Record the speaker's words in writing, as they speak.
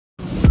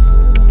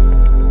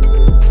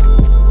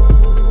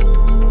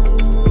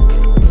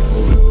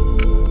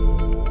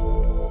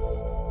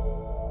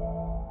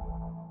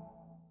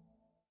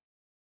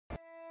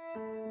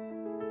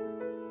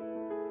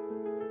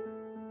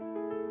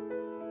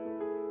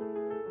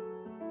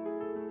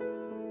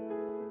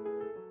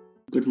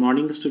Good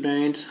morning,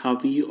 students. How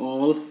are you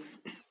all?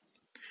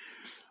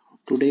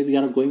 Today we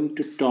are going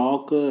to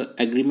talk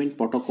agreement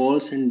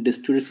protocols and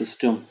distributed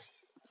system.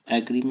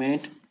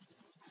 Agreement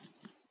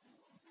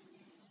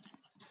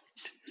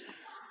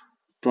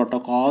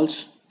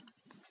protocols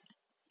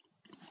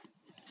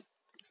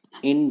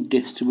in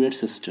distributed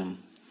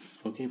system.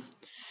 Okay.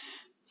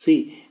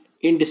 See,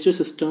 in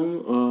distributed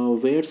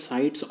system, where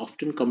sites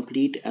often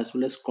complete as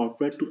well as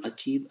cooperate to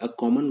achieve a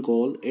common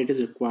goal, it is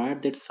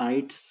required that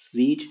sites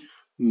reach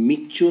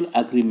mutual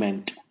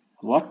agreement.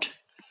 What?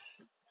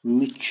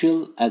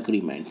 Mutual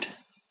agreement.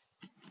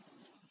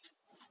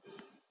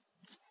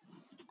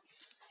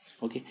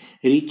 Okay,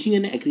 reaching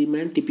an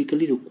agreement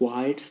typically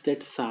requires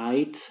that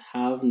sides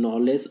have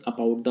knowledge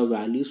about the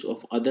values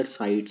of other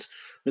sides.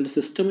 When the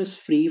system is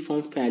free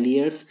from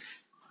failures,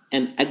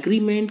 an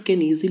agreement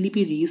can easily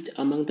be reached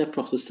among the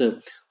processor.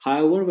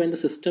 However, when the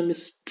system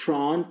is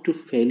prone to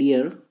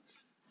failure,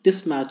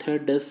 this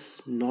method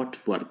does not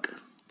work.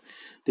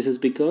 This is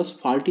because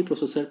faulty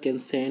processor can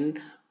send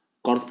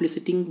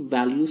conflicting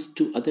values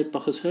to other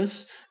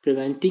processors,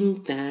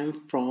 preventing them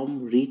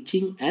from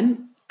reaching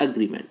an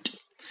agreement.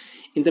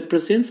 In the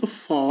presence of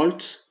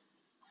faults,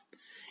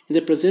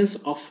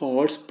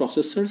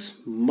 processors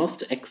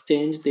must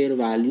exchange their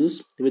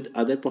values with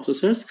other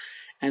processors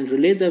and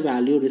relay the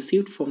value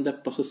received from the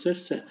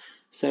processor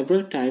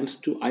several times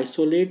to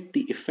isolate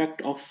the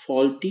effect of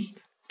faulty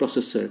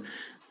processor.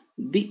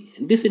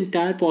 This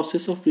entire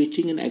process of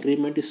reaching an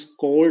agreement is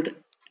called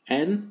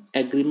an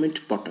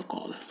agreement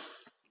protocol.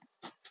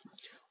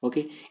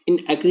 Okay,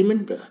 in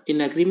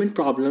agreement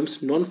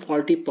problems,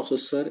 non-faulty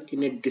processor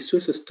in a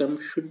distributed system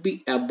should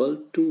be able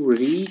to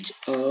reach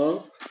a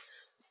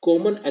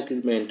common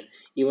agreement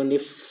even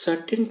if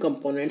certain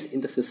components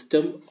in the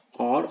system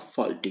are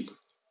faulty.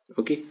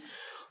 Okay,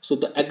 so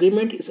the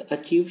agreement is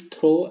achieved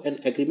through an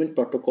agreement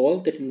protocol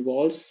that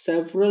involves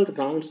several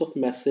rounds of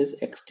message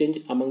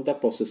exchange among the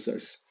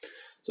processors.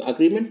 So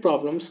agreement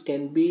problems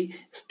can be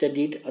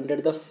studied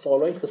under the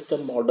following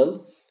system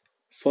model.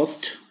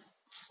 First,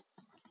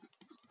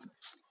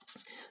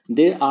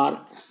 there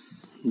are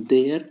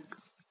there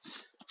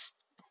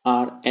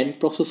are n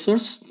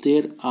processors.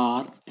 There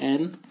are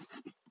n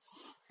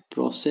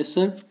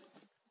processor.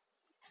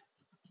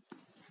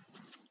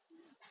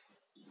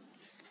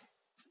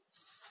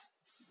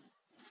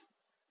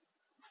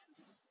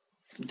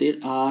 There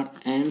are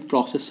n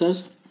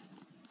processors.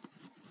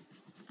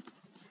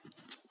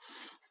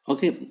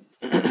 Okay,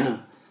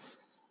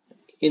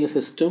 in the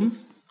system,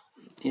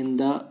 in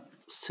the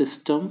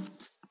system,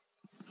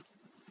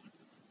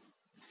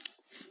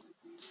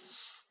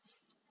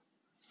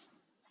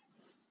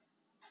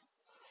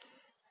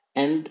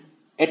 and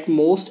at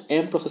most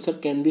m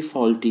processor can be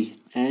faulty,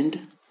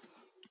 and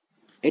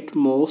at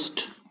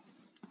most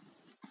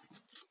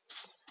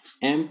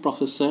m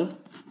processor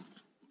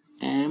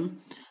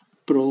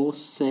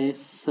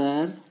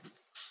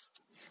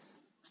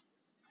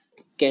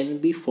can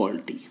be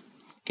faulty.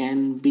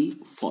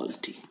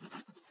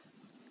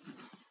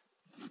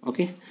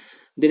 Okay,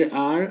 there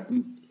are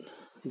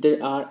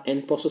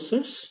n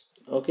processors,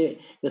 okay,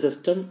 the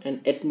system,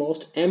 and at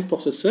most m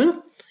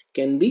processor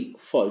can be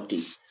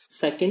faulty.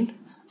 Second,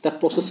 the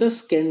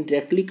processors can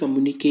directly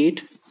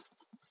communicate.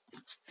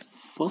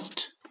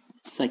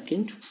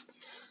 Second,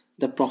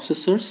 the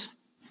processors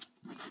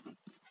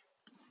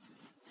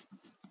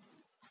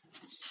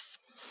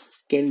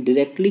can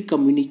directly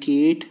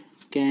communicate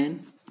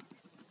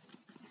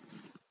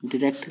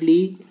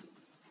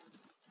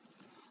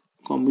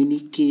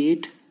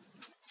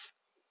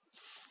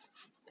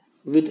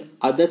with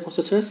other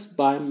processors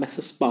by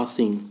message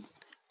passing.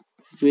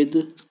 With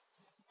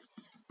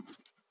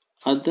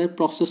other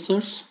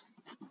processors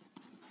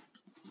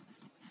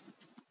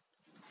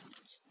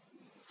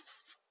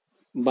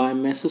by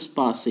message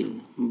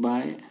passing.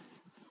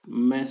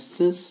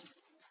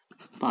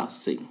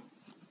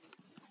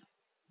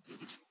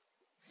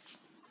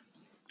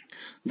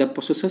 The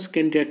processors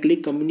can directly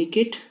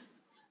communicate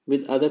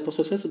with other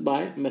processors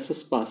by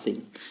message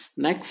passing.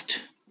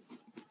 Next,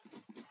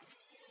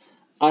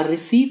 a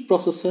receive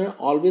processor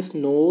always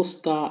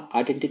knows the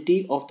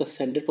identity of the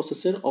sender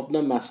processor of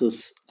the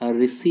message. A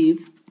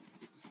receive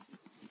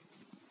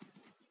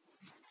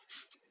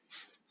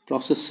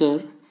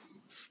processor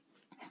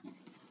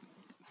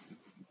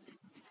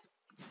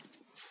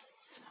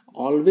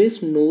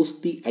always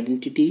knows the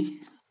identity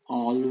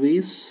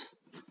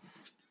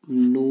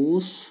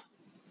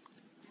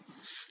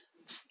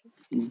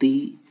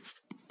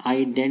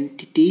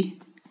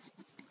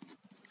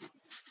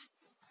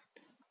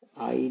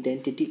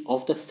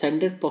of the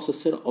sender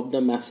processor of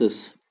the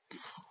message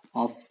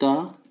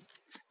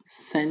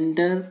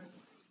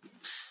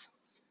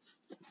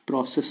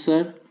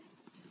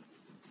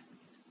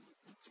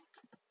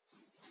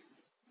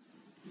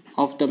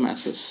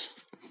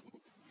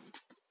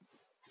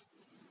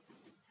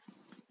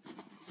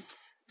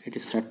It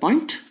is third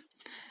point.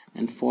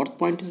 And fourth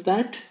point is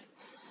that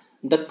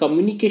the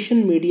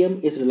communication medium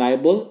is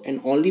reliable and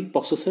only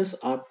processors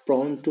are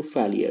prone to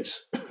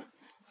failures.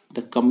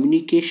 The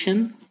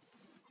communication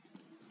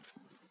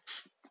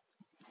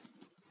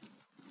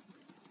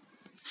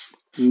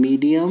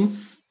medium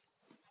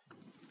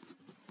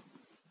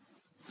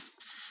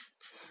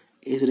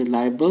is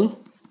reliable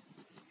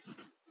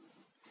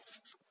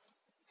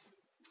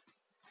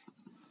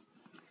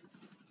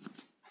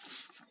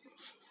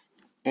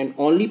and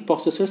only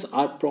processors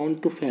are prone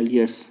to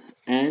failures,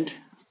 and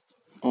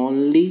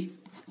only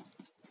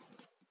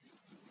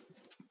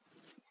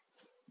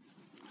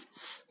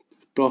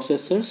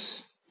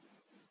processors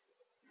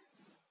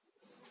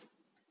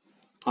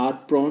are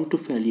prone to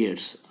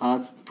failures,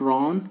 are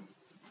prone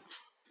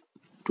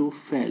to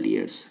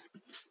failures.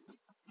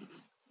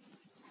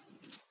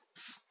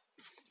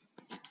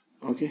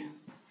 Okay.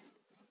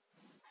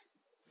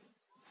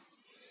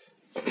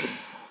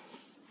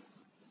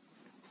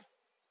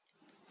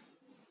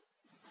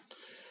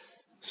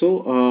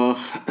 So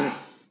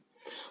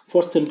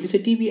for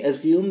simplicity, we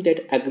assume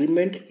that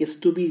agreement is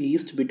to be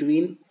reached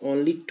between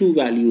only two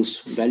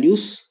values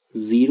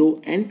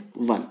 0 and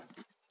 1.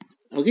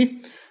 Okay.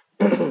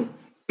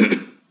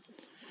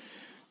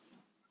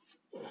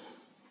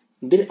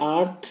 There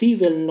are three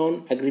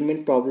well-known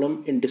agreement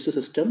problems in digital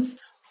system.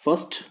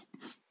 First,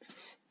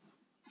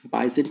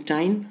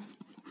 Byzantine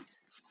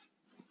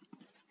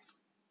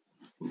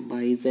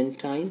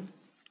Byzantine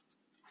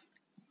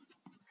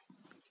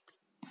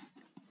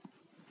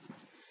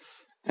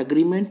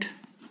agreement.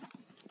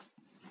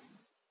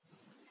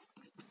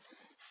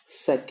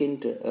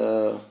 Second,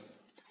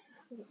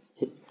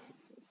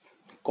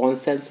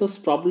 consensus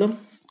problem.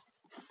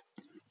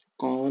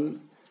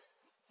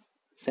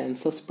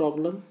 Consensus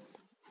problem.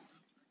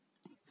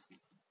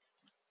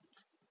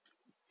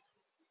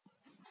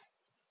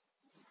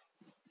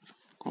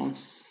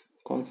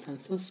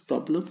 Consensus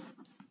problem.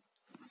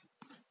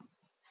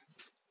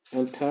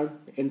 And third,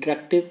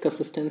 interactive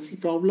consistency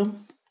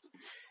problem.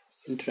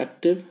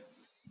 Interactive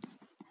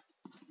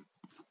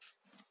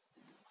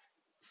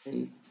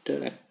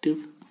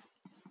interactive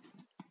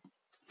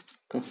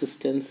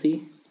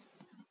consistency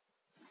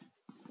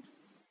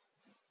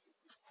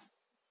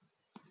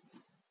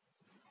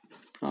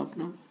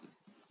problem.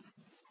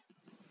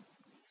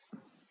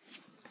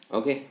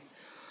 Okay.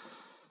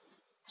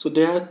 So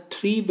there are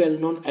three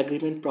well-known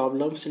agreement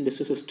problems in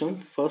digital system.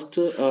 First,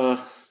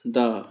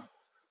 the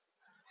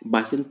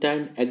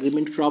Byzantine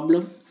agreement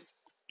problem.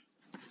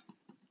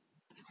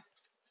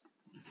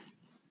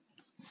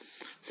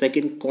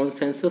 Second,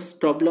 consensus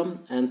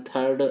problem. And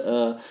third,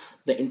 the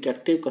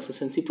interactive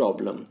consistency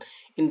problem.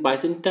 In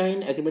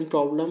Byzantine agreement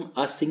problem,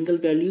 a single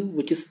value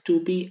which is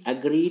to be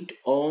agreed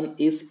on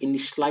is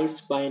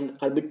initialized by an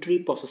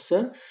arbitrary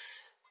processor,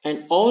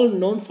 and all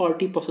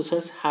non-faulty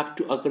processors have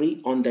to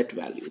agree on that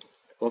value.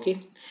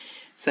 Okay.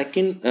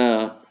 Second,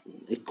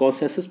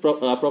 consensus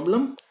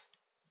problem.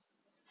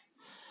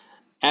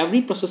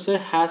 Every processor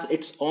has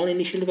its own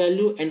initial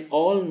value and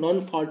all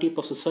non-faulty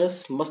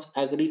processors must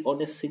agree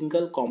on a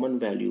single common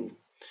value.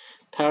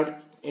 Third,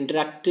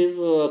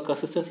 interactive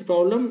consistency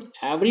problem.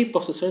 Every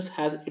processor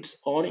has its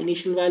own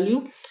initial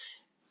value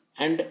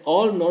and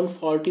all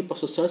non-faulty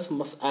processors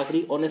must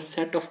agree on a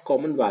set of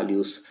common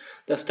values.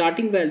 The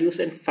starting values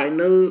and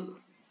final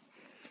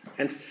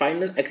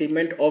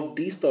agreement of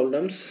these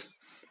problems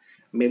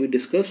may be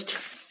discussed.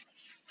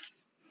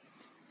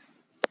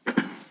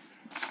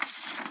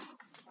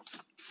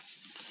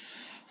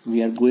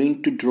 We are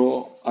going to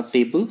draw a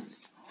table.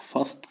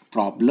 First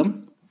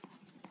problem.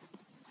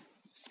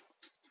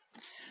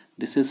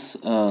 This is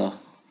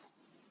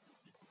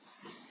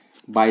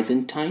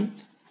Byzantine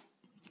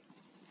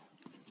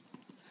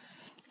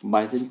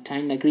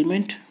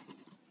agreement.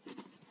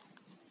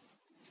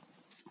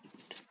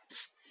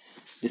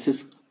 This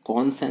is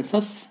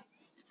consensus,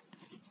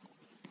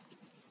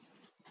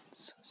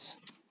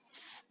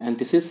 and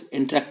this is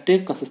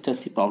interactive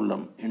consistency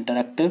problem.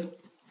 Interactive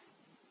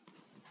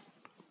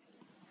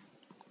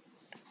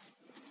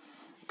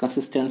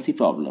consistency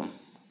problem.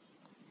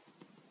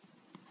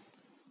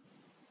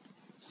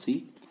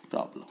 See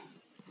problem.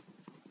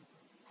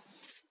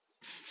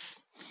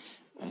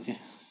 Okay.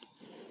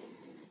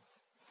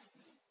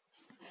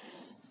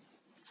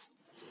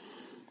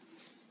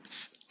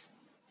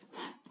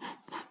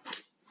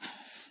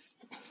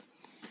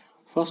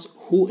 First,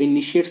 who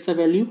initiates the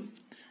value?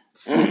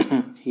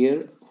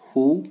 Here,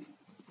 who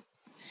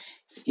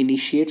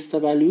initiates the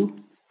value?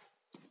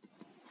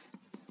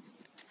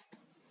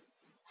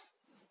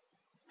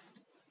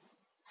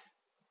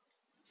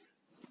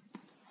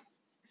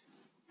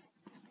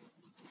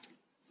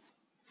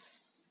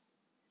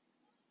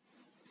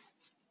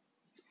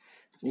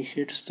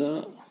 Initiates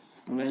the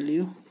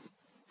value.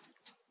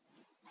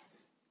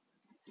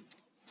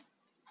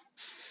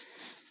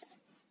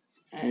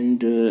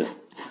 And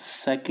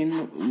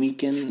second, we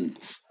can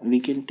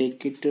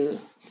take it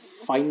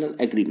final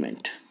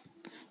agreement.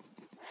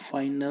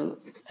 Final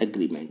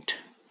agreement.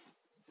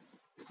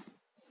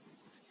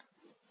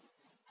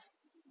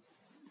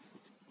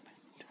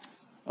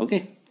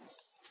 Okay.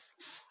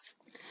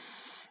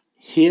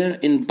 Here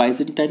in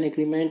Byzantine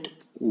agreement,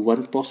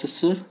 one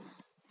processor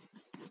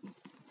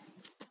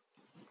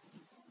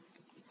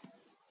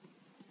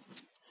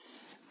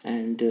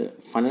and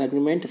final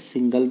agreement,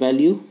 single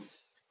value.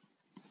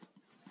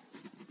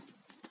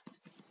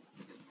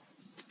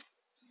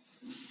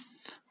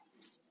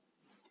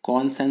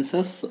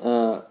 consensus,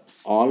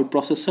 all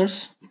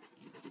processors.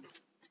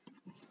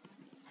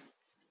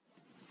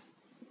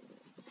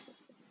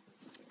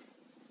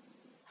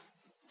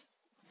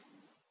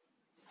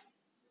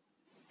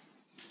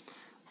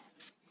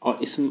 Or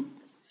is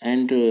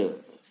and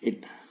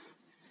it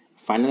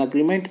final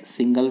agreement,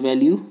 single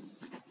value.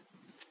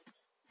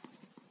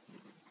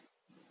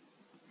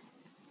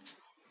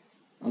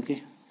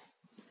 Okay.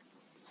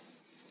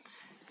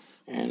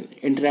 And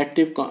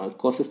interactive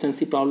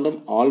consistency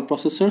problem, all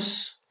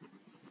processors.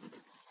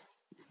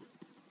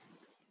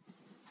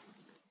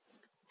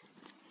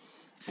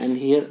 And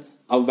here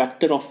a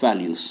vector of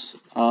values,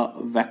 a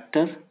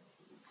vector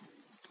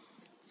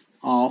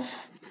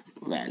of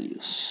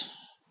values.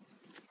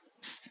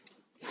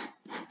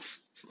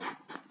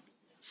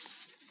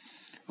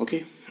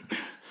 Okay,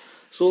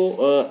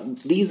 so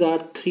these are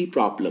three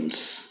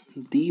problems.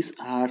 These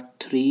are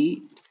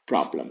three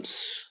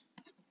problems.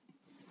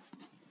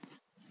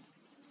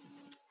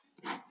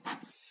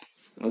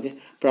 Okay,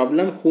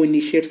 problem, who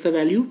initiates the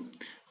value.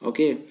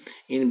 Okay,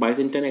 in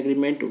Byzantine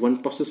agreement,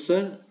 one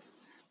processor,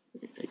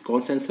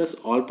 consensus,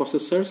 all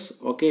processors.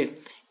 Okay,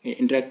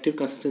 interactive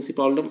consistency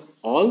problem,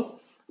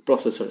 all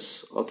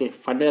processors. Okay,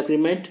 final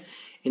agreement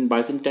in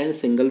Byzantine,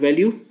 single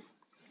value,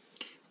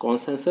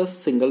 consensus,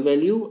 single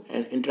value,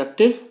 and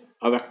interactive,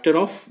 a vector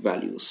of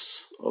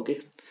values. Okay,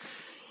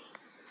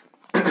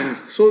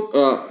 so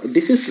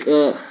this is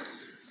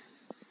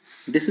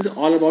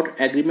all about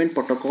agreement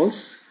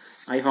protocols.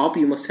 I hope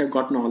you must have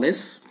got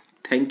knowledge.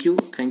 Thank you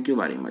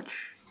very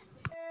much.